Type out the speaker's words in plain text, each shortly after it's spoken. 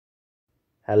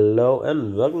Hello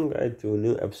and welcome guys to a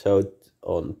new episode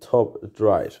on Top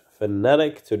Drive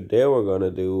Fanatic. Today we're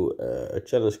gonna do a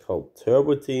challenge called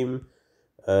Turbo Team.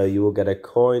 You will get a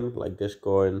coin like this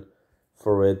coin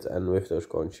for it, and with those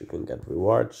coins you can get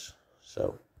rewards.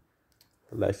 So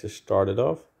let's just start it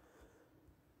off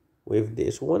with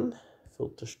this one.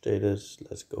 Filter status,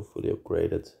 let's go fully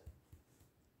upgraded.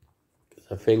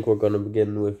 I think we're gonna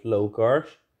begin with low cars.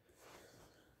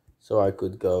 So I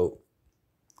could go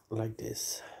like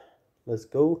this. Let's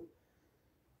go.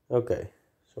 Okay,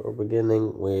 so we're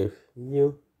beginning with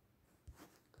you.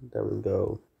 Then we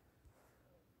go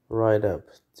right up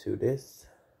to this.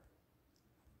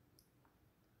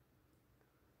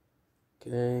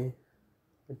 Okay,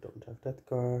 I don't have that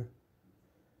car.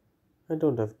 I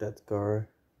don't have that car.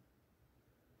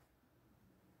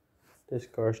 This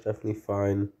car is definitely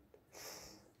fine.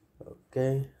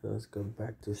 Okay, let's go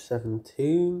back to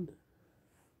 17.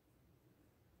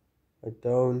 I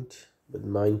don't, but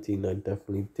 19 I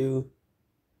definitely do.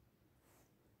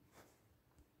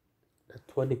 That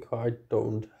 20 car I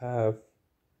don't have.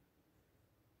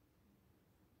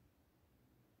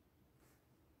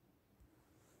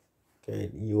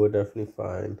 Okay, you are definitely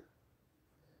fine.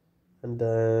 And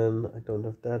then I don't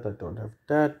have that, I don't have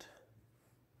that.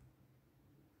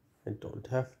 I don't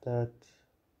have that.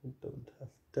 I don't have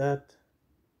that.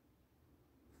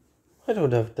 I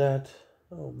don't have that.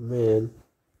 Oh man.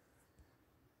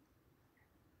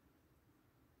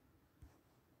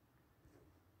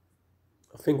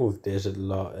 I think with this in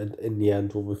the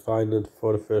end we'll be fine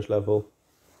for the first level.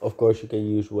 Of course you can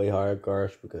use way higher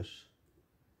cars because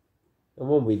it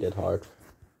won't be that hard.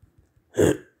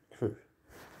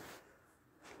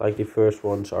 Like the first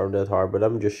ones aren't that hard, but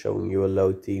I'm just showing you a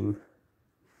low team.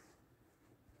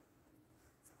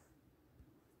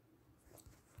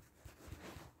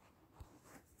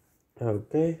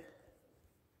 Okay.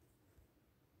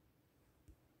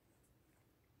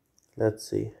 Let's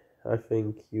see. I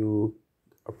think you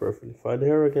are perfectly fine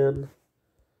here again.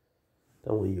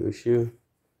 Then we'll use you.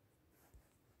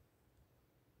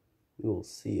 We will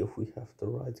see if we have the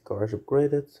right cars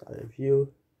upgraded. I have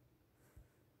you.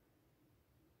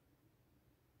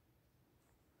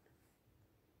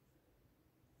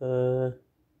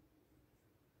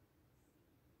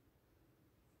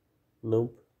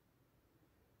 Nope.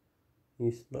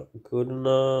 He's not good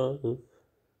enough.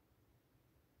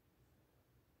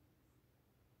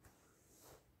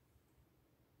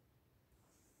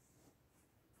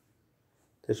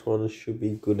 This one should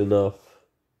be good enough.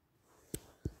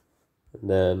 And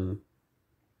then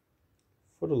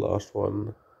for the last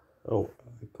one, oh,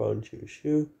 I can't use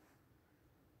you.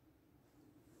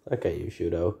 I can use you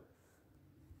though.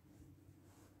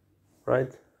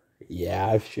 Right? Yeah,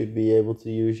 I should be able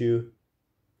to use you.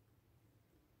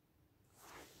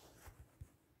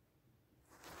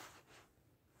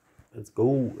 Let's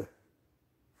go.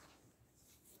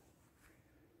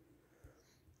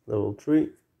 Level 3.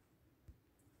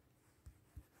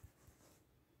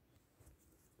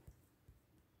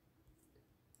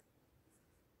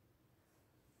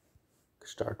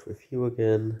 Start with you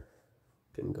again.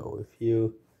 We can go with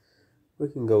you. We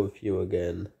can go with you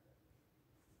again.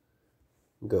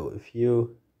 Go with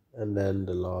you. And then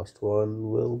the last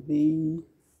one will be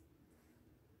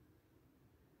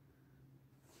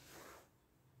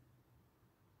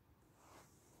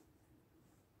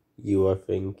you, I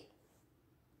think.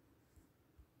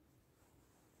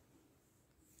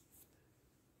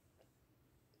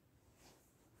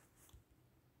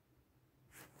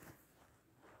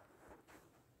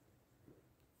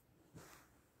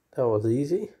 That was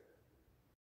easy.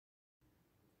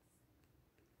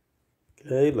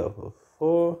 Okay, level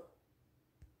 4.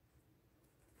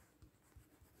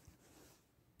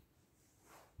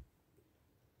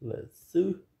 Let's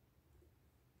see.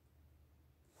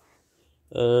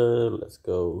 Let's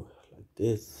go like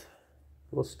this.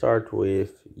 We'll start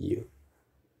with you.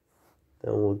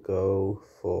 Then we'll go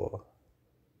for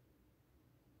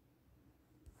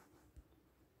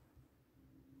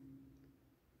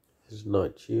if it's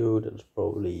not you, then it's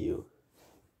probably you.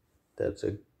 That's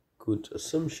a good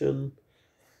assumption.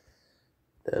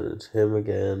 Then it's him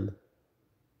again.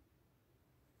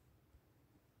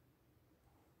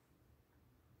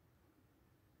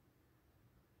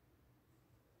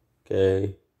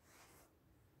 Okay.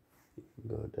 You can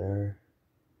go there.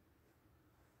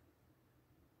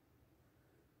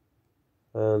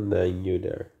 And then you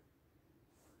there.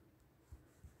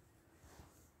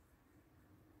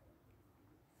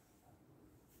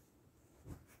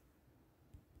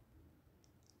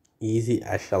 Easy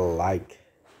as you like.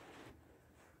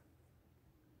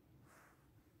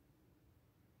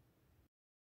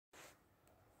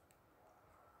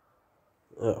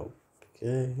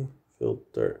 Okay,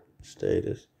 filter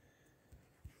status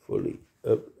fully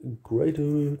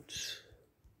upgraded.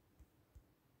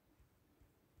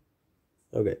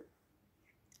 Okay.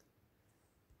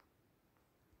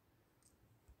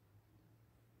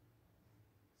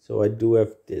 So I do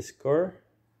have this car.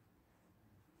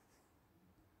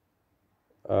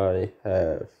 I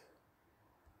have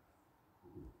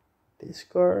this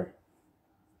car.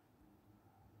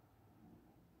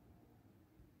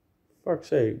 Fuck's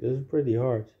sake, this is pretty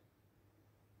hard.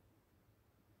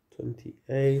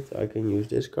 28, I can use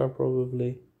this car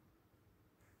probably.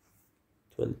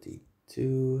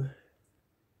 22.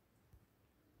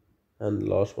 And the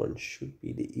last one should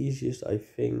be the easiest, I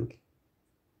think.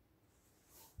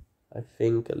 I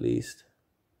think at least.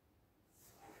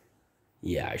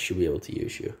 Yeah, I should be able to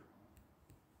use you.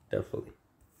 Definitely.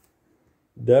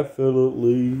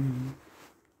 Definitely.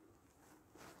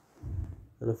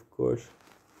 And of course.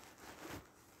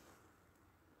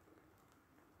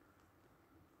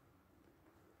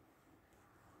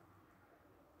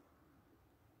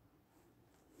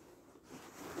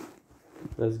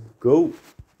 Let's go.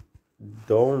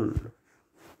 Done.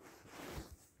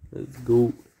 Let's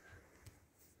go.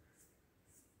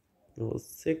 Level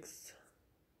 6.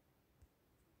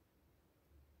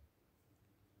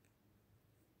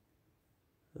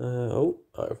 Oh,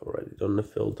 I've already done the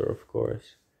filter, of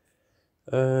course.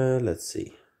 Let's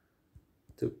see.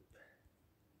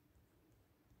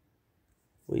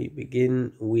 We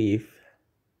begin with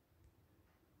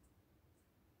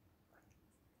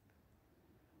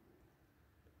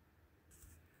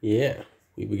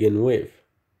we begin with.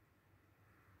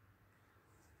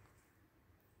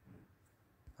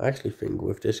 I actually think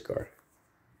with this car.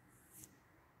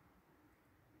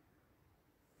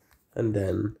 And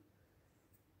then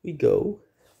we go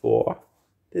for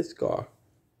this car.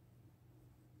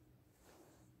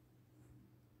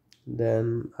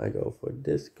 Then I go for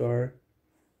this car.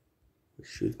 We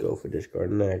should go for this car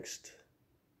next.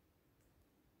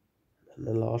 And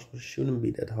the last one shouldn't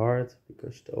be that hard,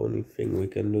 because the only thing we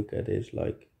can look at is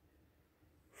like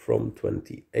from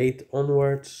 28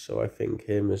 onwards. So I think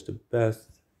him is the best.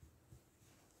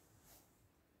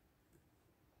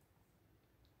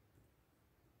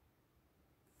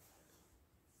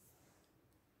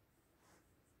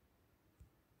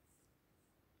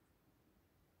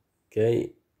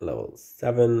 Okay, level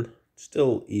 7.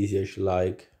 Still easy as you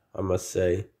like, I must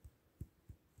say.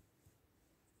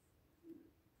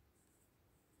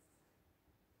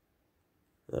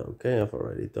 Okay, I've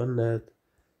already done that.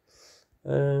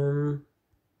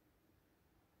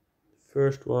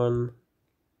 First one,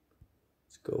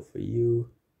 let's go for you.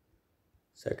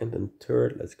 Second and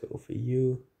third, let's go for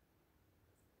you.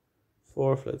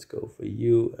 Fourth, let's go for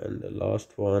you. And the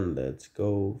last one, let's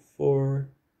go for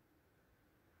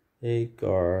a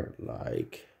car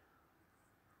like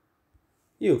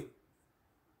you.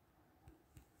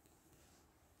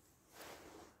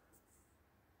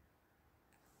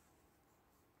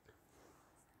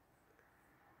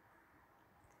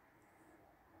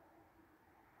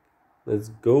 Let's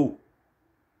go.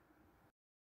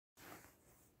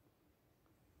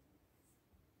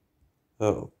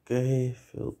 Okay,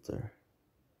 filter.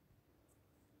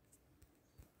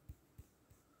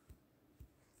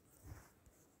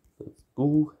 Let's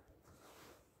go.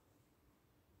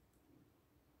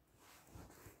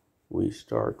 We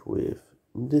start with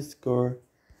this car.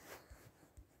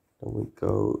 Then we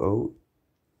go, oh,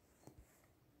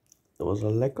 that was a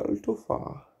little too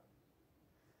far.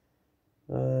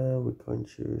 We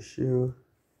can't use you.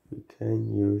 We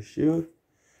can use you.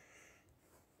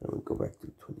 Then we go back to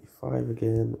 25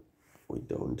 again. We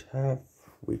don't have.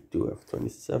 We do have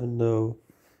 27 though.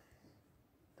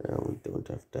 Then we don't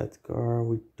have that car.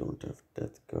 We don't have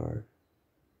that car.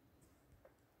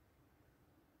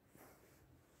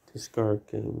 This car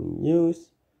can we use.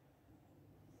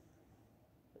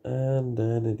 And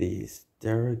then it is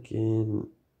there again.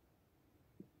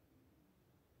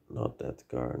 Not that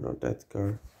car, not that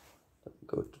car. Then we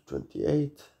go to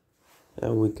 28.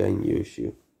 And we can use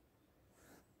you.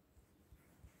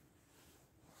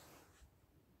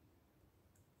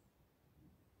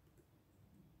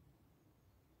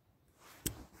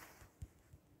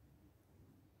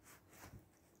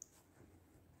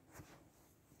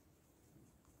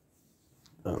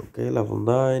 Okay, level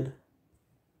 9.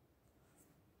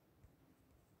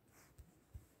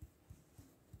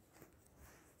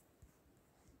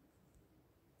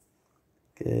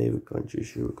 Okay, we can't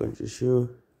use you, we can't use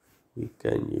you. We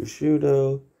can use you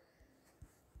though.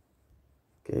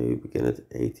 Okay, we begin at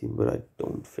 18, but I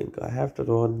don't think I have that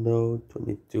one though.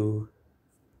 22.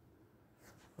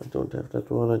 I don't have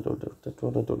that one, I don't have that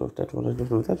one, I don't have that one, I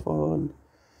don't have that one.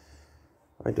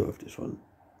 I do have this one.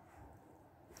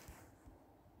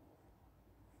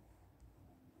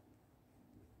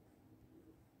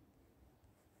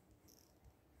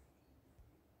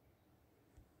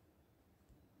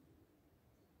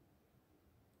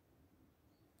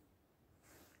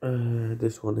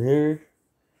 This one here.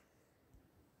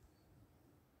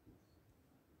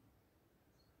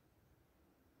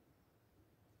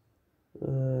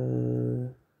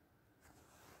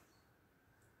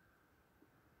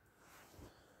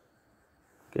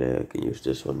 Okay, I can use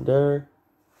this one there.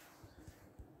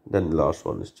 Then the last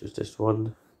one is just this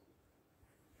one.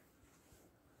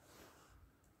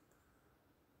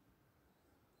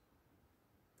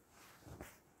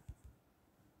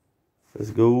 Let's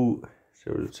go.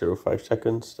 0.05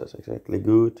 seconds. That's exactly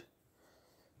good.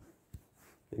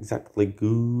 Exactly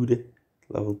good.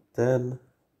 Level 10.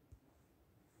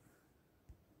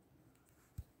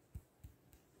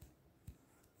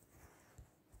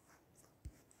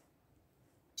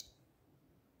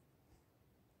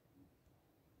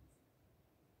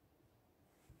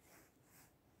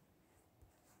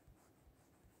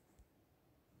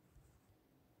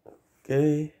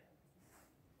 Okay.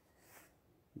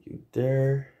 You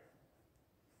there.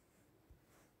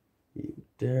 You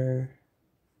there.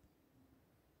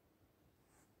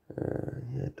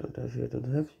 Yeah, don't have you,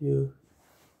 don't have you.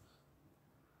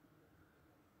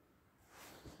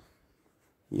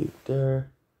 You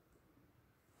there.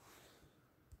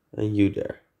 And you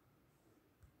there.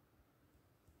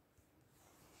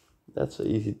 That's an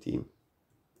easy team.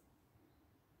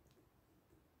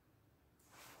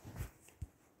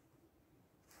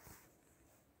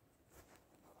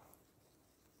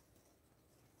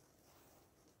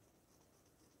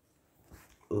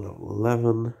 Level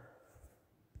 11.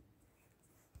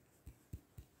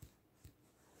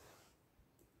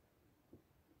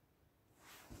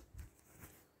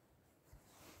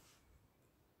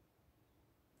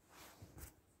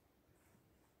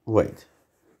 Wait.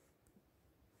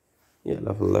 Yeah,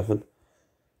 level 11.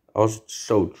 I was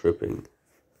so tripping.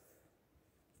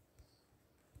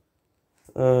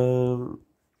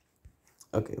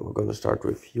 Okay, we're gonna start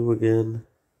with you again.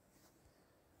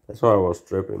 That's why I was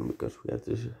tripping, because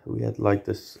we had like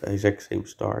this exact same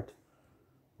start.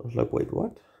 I was like, wait,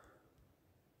 what?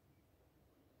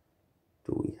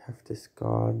 Do we have this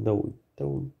car? No, we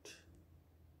don't.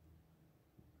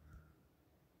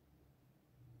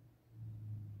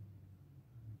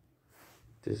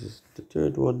 This is the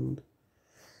third one.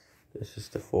 This is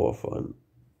the fourth one.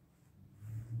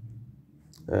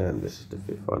 And this is the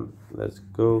fifth one. Let's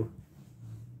go.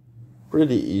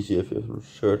 Pretty easy if you have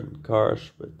certain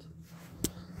cars, but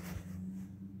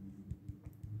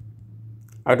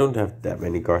I don't have that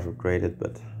many cars upgraded,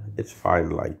 but it's fine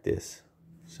like this.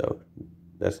 So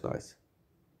that's nice.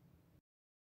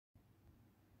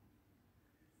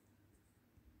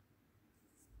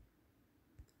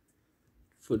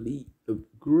 Fully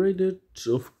upgraded,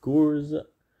 of course.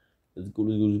 Let's go,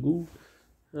 let's go,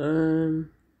 let's go.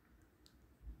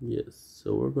 Yes,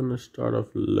 so we're gonna start off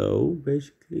low,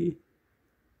 basically,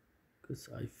 because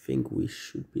I think we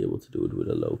should be able to do it with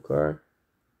a low car,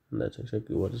 and that's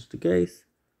exactly what is the case.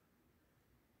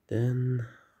 Then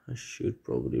I should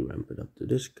probably ramp it up to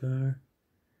this car.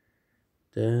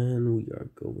 Then we are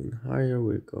going higher,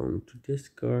 we're going to this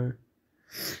car.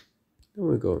 Then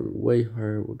we're going way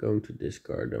higher, we're going to this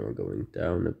car, then we're going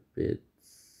down a bit.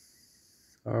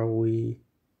 Are we?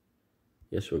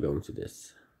 Yes, we're going to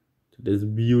this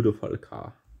beautiful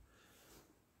car.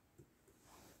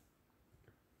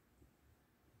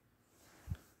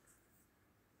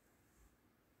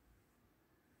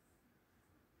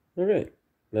 Okay,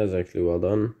 that's actually well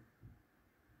done.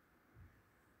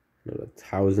 Another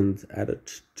 1,000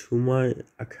 added to my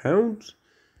account.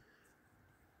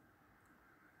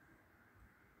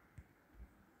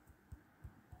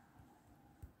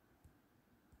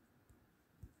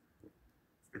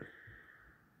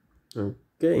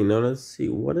 Okay, now let's see,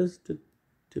 what is the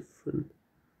different?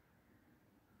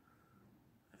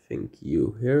 I think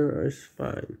you here is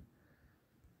fine.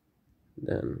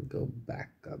 Then go back,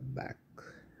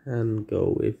 and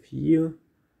go with you.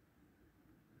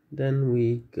 Then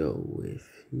we go with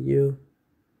you.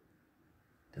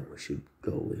 Then we should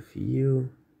go with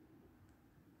you.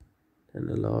 Then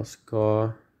the last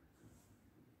car.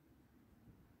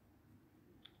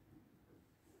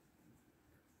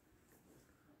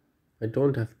 I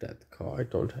don't have that car. I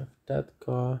don't have that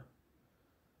car.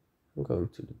 I'm going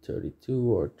to the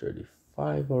 32 or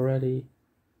 35 already.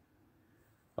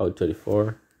 Oh,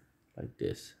 34. Like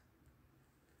this.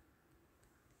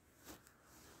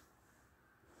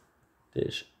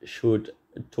 This should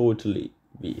totally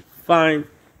be fine.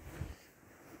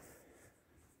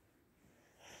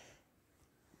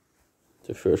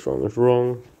 The first one was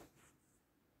wrong.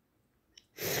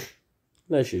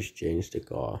 Let's just change the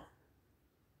car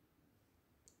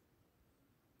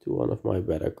to one of my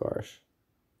better cars.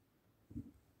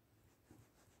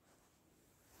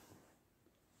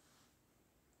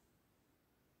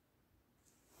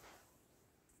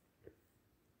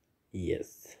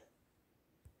 Yes.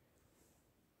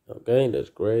 Okay, that's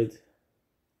great.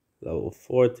 Level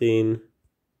 14.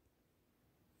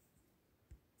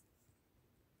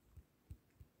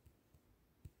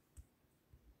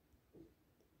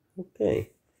 Okay.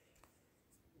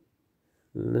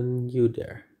 And then you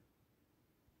there.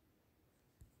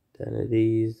 Then it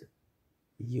is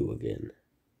you again.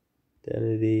 Then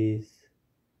it is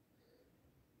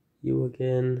you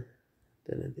again.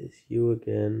 Then it is you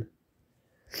again.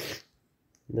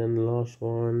 Then the last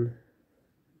one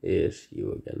is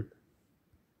you again.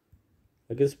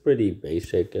 Like, it's pretty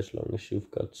basic as long as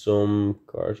you've got some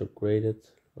cars upgraded.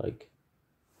 Like,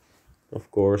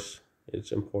 of course,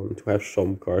 it's important to have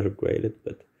some cars upgraded,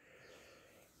 but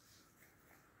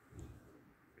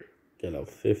get up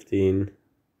 15.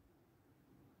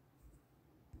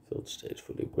 Field stage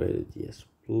fully upgraded, yes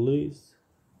please.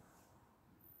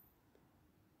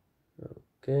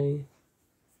 Okay.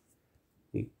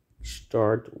 We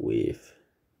start with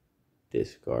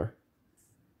this car.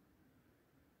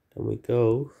 Then we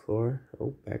go for,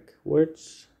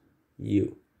 backwards,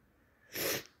 you.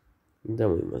 And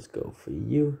then we must go for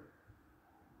you.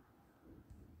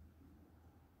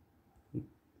 We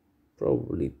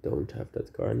probably don't have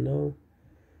that car now.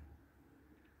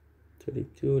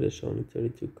 32, there's only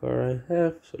 32 car I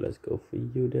have, so let's go for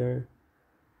you there.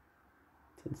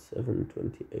 27,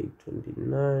 28,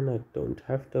 29, I don't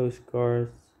have those cars,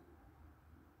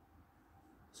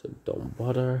 so don't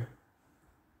bother.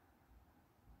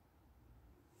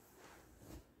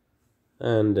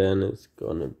 And then it's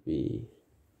gonna be,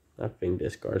 I think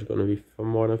this car is gonna be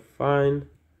more than fine.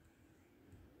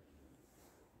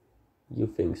 You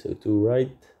think so too,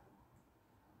 right?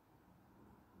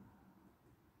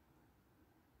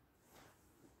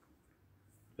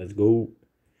 Let's go.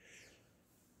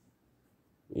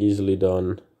 Easily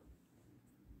done.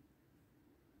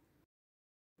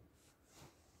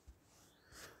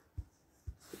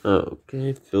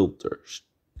 Okay, filter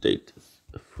status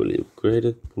fully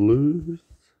upgraded, please.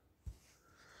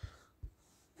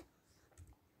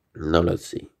 Now let's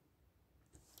see.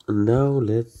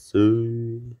 Let's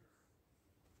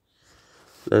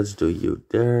do you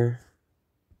there.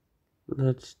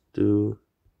 Let's do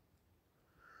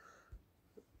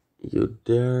you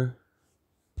there.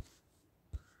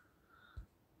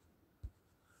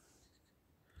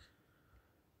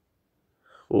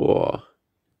 Whoa.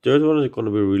 Third one is going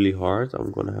to be really hard.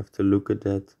 I'm going to have to look at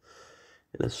that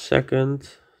in a second.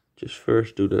 Just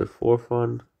first do the fourth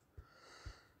one.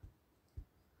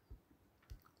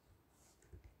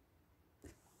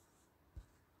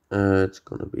 It's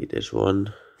going to be this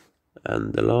one.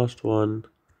 And the last one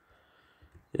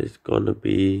is going to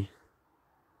be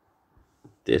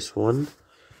this one.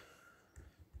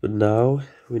 But now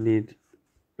we need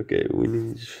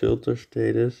filter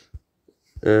status.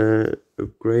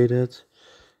 Upgraded.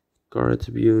 Car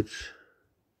attributes.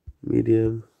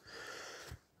 Medium.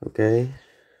 Okay.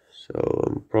 So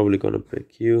I'm probably going to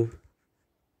pick you.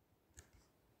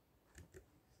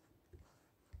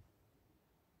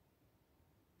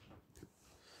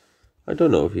 I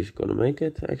don't know if he's gonna make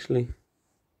it, actually.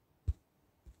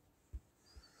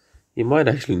 He might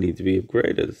actually need to be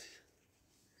upgraded.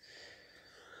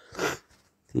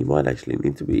 He might actually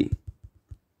need to be.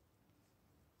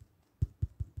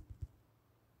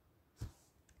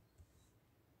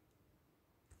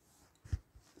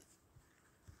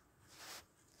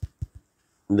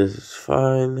 This is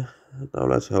fine. Now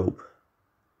let's hope.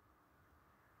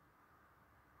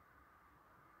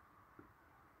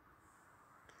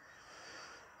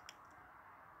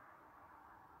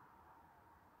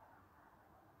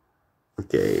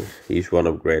 Okay, he's one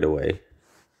upgrade away.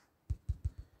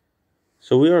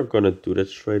 So we are gonna do that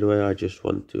straight away. I just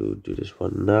want to do this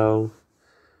one now.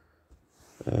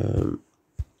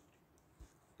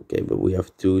 Okay, but we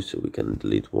have two, so we can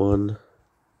delete one.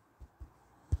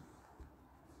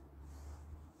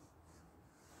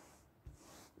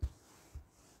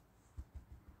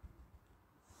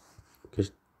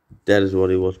 Because that is what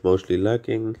he was mostly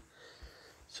lacking.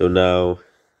 So now,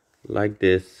 like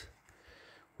this,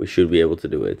 we should be able to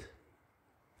do it.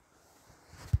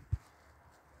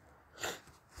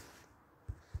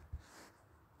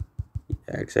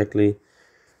 Yeah, exactly.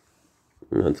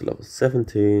 We're on to level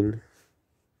 17.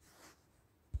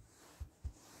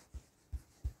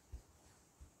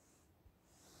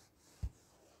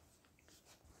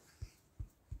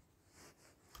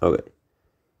 Okay.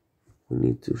 We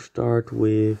need to start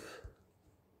with...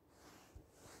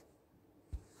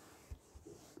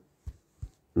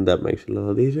 That makes it a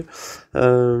little easier.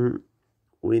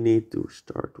 We need to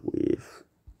start with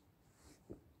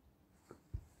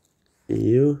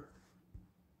you.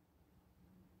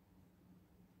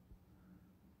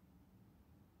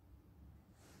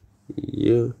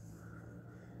 You.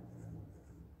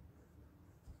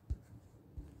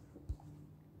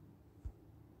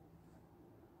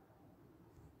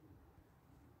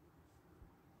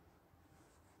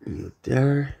 You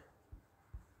there.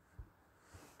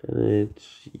 And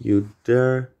it's you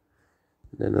there.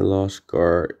 Then the last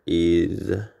car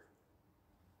is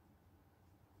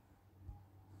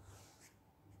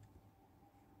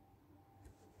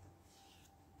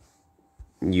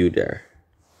you there.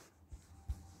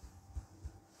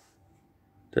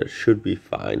 That should be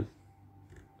fine,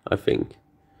 I think.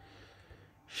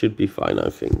 Should be fine, I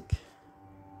think.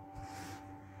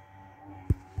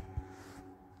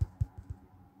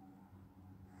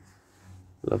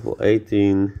 Level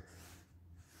 18.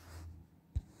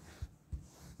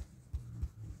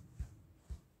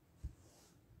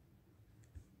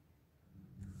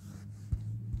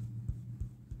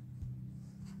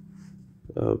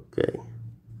 Okay.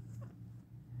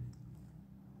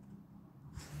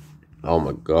 Oh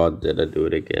my god, did I do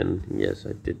it again? Yes,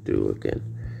 I did do it again.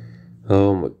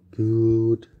 Oh my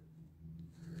god.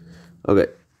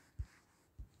 Okay.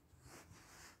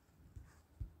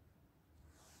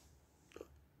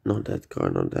 Not that car,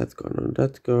 not that car, not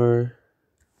that car.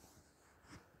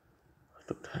 I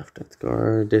don't have that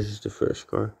car. This is the first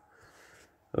car.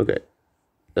 Okay,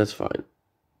 that's fine.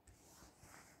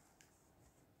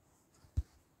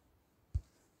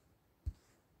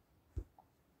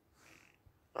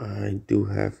 I do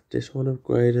have this one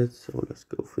upgraded, so let's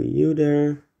go for you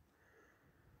there.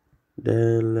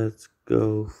 Then let's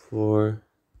go for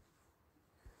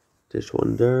this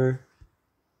one there.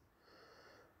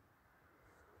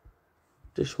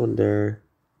 This one there.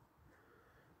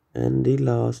 And the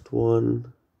last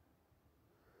one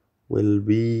will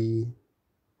be,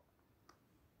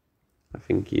 I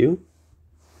think, you.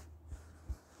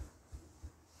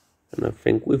 And I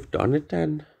think we've done it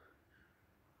then.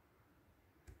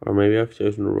 Or maybe I've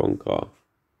chosen the wrong car.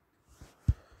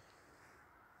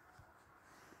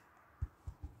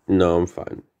 No, I'm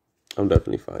fine. I'm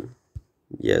definitely fine.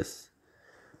 Yes.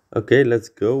 Okay, let's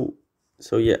go.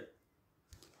 So yeah,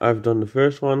 I've done the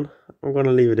first one. I'm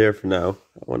gonna leave it there for now.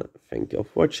 I wanna thank you all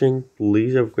for watching.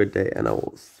 Please have a great day and I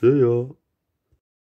will see you.